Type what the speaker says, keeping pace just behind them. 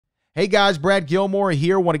Hey guys, Brad Gilmore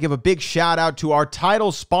here. Want to give a big shout out to our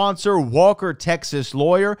title sponsor, Walker Texas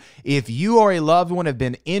Lawyer. If you or a loved one have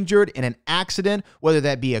been injured in an accident, whether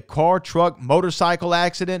that be a car, truck, motorcycle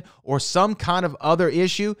accident, or some kind of other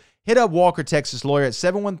issue, hit up Walker Texas Lawyer at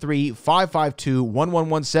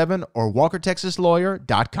 713-552-1117 or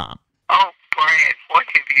walkertexaslawyer.com. Oh, Brad, what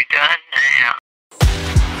have you done now?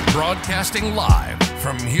 Broadcasting live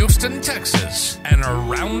from Houston, Texas, and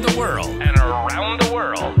around the world.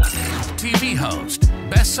 TV host,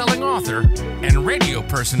 best-selling author, and radio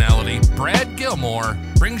personality Brad Gilmore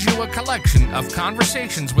brings you a collection of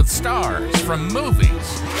conversations with stars from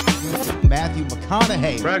movies. Matthew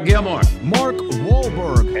McConaughey. Brad Gilmore. Mark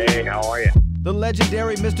Wahlberg. Hey, how are you? The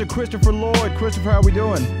legendary Mr. Christopher Lloyd. Christopher, how are we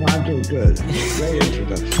doing? I'm doing good. Great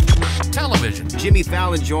introduction. Television. Jimmy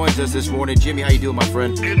Fallon joins us this morning. Jimmy, how you doing, my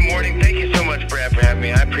friend? Good morning. Thank you so much, Brad, for having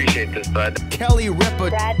me. I appreciate this, bud. Kelly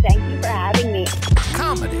Ripa. Brad, thank you for having me.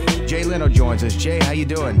 Comedy. Jay Leno joins us. Jay, how you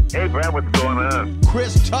doing? Hey, Brad, what's going on?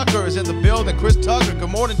 Chris Tucker is in the building. Chris Tucker, good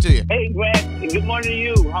morning to you. Hey, Brad. Good morning to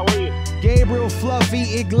you. How are you? Gabriel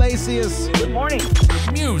Fluffy Iglesias. Good morning.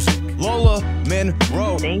 Music. Lola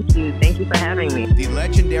Monroe. Thank you. Thank you for having me. The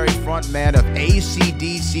legendary frontman of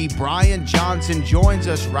AC/DC, Brian Johnson, joins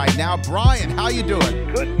us right now. Brian, how you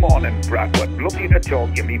doing? Good morning, Brad. What looking to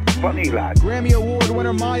talk you me funny, lad. Grammy Award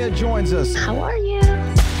winner Maya joins us. How are you?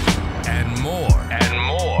 And more.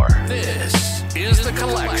 This is The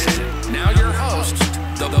Collection. Now your host,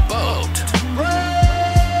 The Boat.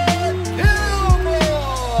 Brad Gilmore!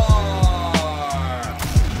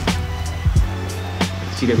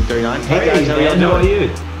 CW39. Hey guys, how are you?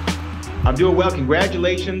 I'm doing well.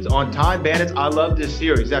 Congratulations on Time Bandits. I love this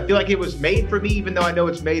series. I feel like it was made for me, even though I know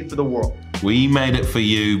it's made for the world. We made it for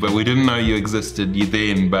you, but we didn't know you existed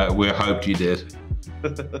then, but we hoped you did.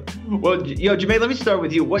 Well, Jemaine, let me start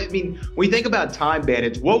with you. When you think about Time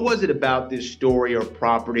Bandits, what was it about this story or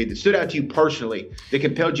property that stood out to you personally that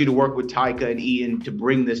compelled you to work with Taika and Ian to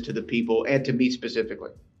bring this to the people and to me specifically?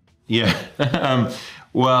 Yeah.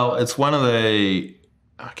 Well, it's one of I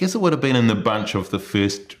guess it would have been in the bunch of the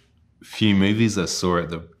first few movies I saw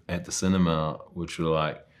at the cinema, which were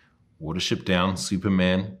like Watership Down,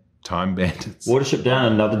 Superman, Time Bandits. Watership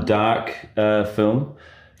Down, another dark film.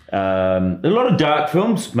 A lot of dark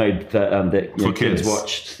films made that for kids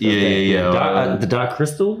watched. Yeah. The Dark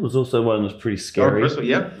Crystal was also one that was pretty scary. Dark Crystal,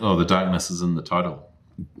 yeah. Oh, the darkness is in the title,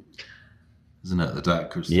 isn't it? The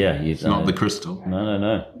Dark Crystal. Yeah, it's not the crystal.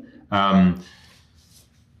 No.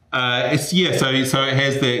 So it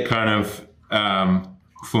has that kind of.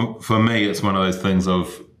 For me, it's one of those things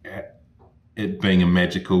of it being a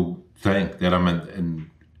magical thing that I'm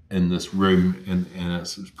in this room and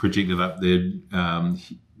it's projected up there.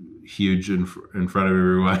 Huge in front of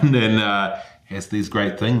everyone and has these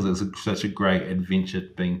great things. It's such a great adventure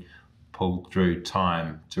being pulled through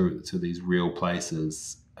time to these real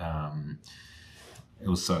places. It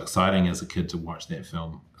was so exciting as a kid to watch that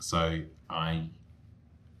film. So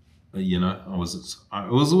it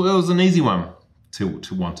was an easy one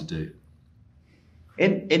to want to do.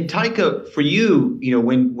 And Taika, for you,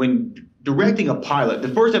 when directing a pilot,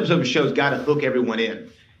 the first episode of the show's got to hook everyone in.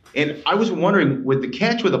 And I was wondering, with the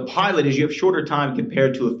catch with a pilot is you have shorter time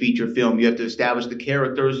compared to a feature film. You have to establish the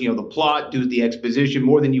characters, the plot, do the exposition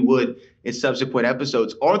more than you would in subsequent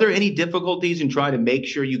episodes. Are there any difficulties in trying to make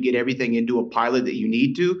sure you get everything into a pilot that you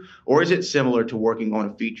need to, or is it similar to working on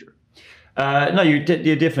a feature? No, you're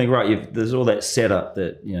definitely right. There's all that setup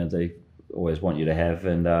that they always want you to have,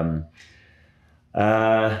 and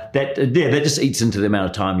that just eats into the amount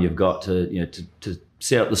of time you've got to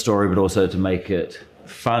set up the story, but also to make it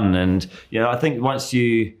fun. And I think once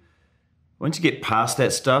you get past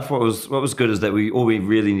that stuff, what was good is that all we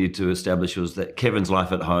really needed to establish was that Kevin's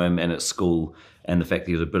life at home and at school, and the fact that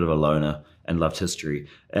he was a bit of a loner and loved history,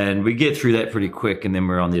 and we get through that pretty quick, and then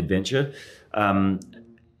we're on the adventure. I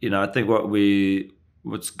think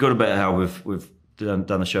what's good about how we've done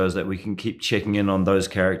the show is that we can keep checking in on those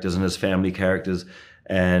characters and his family characters,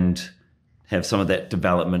 and have some of that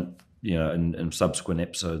development, in subsequent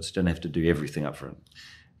episodes. Don't have to do everything up front.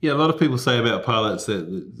 Yeah, a lot of people say about pilots that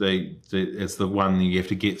it's the one you have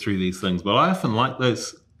to get through these things, but I often like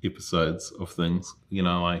those episodes of things.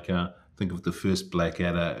 Think of the first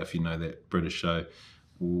Blackadder, if you know that British show,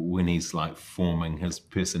 when he's like forming his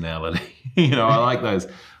personality. I like those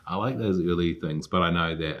early things, but I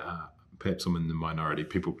know that perhaps I'm in the minority.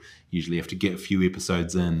 People usually have to get a few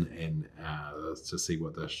episodes in and to see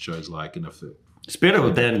what the show's like, and if it's better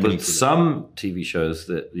with some TV shows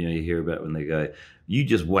that you hear about when they go, you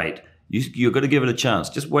just wait. You've got to give it a chance.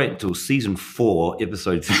 Just wait until season 4,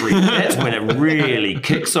 episode 3. That's when it really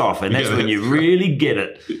kicks off, and that's when you really get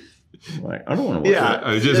it. Like, I don't want to watch Yeah. that.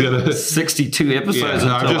 I was just gonna 62 episodes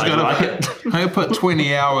I'm until just I gonna like it. I'm gonna put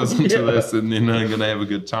 20 hours into this, and then I'm gonna have a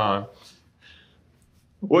good time.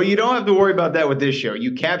 Well, you don't have to worry about that with this show.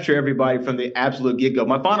 You capture everybody from the absolute get-go.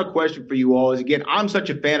 My final question for you all is, again, I'm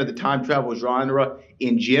such a fan of the time travel genre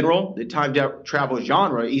in general. The time travel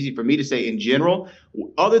genre, easy for me to say in general.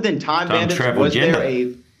 Other than Time Bandits, travel was gender. there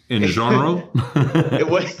a In general, it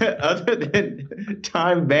was other than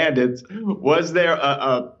Time Bandits, was there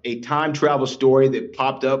a time travel story that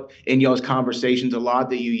popped up in y'all's conversations a lot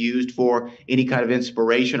that you used for any kind of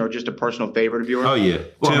inspiration or just a personal favorite of yours? oh yeah,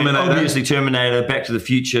 Well, Terminator. I mean, obviously, Terminator, Back to the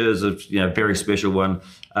Future is a very special one.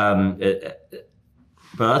 But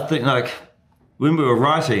I think like when we were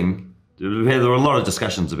writing, there were a lot of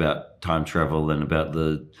discussions about time travel and about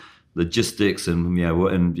the logistics and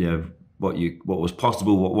what was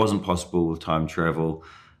possible, what wasn't possible with time travel.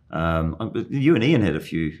 You and Ian had a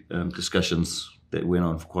few discussions that went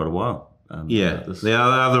on for quite a while. Yeah, the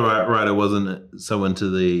other writer wasn't so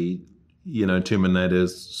into the,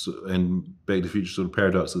 Terminators and Back to the Future sort of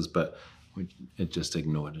paradoxes, but it just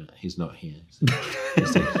ignored it. He's not here.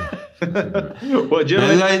 Well,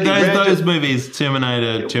 gentlemen, those movies,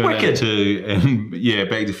 Terminator Wicked. 2, and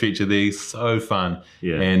Back to the Future, they're so fun.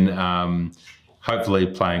 Yeah. And hopefully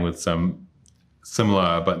playing with some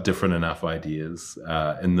similar but different enough ideas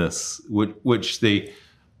in this, which the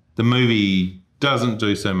movie doesn't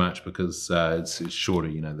do so much because it's shorter.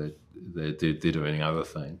 They're doing other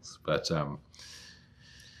things. But I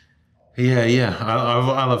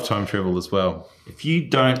love time travel as well. If you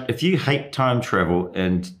hate time travel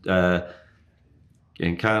and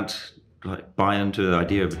can't like buy into the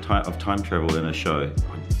idea of time travel in a show,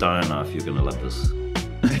 I don't know if you're going to love this.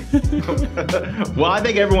 Well, I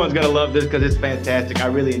think everyone's going to love this because it's fantastic. I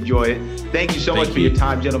really enjoy it. Thank you so much for your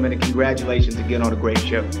time, gentlemen, and congratulations again on a great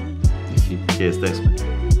show. Thank you. Cheers. Thanks, man.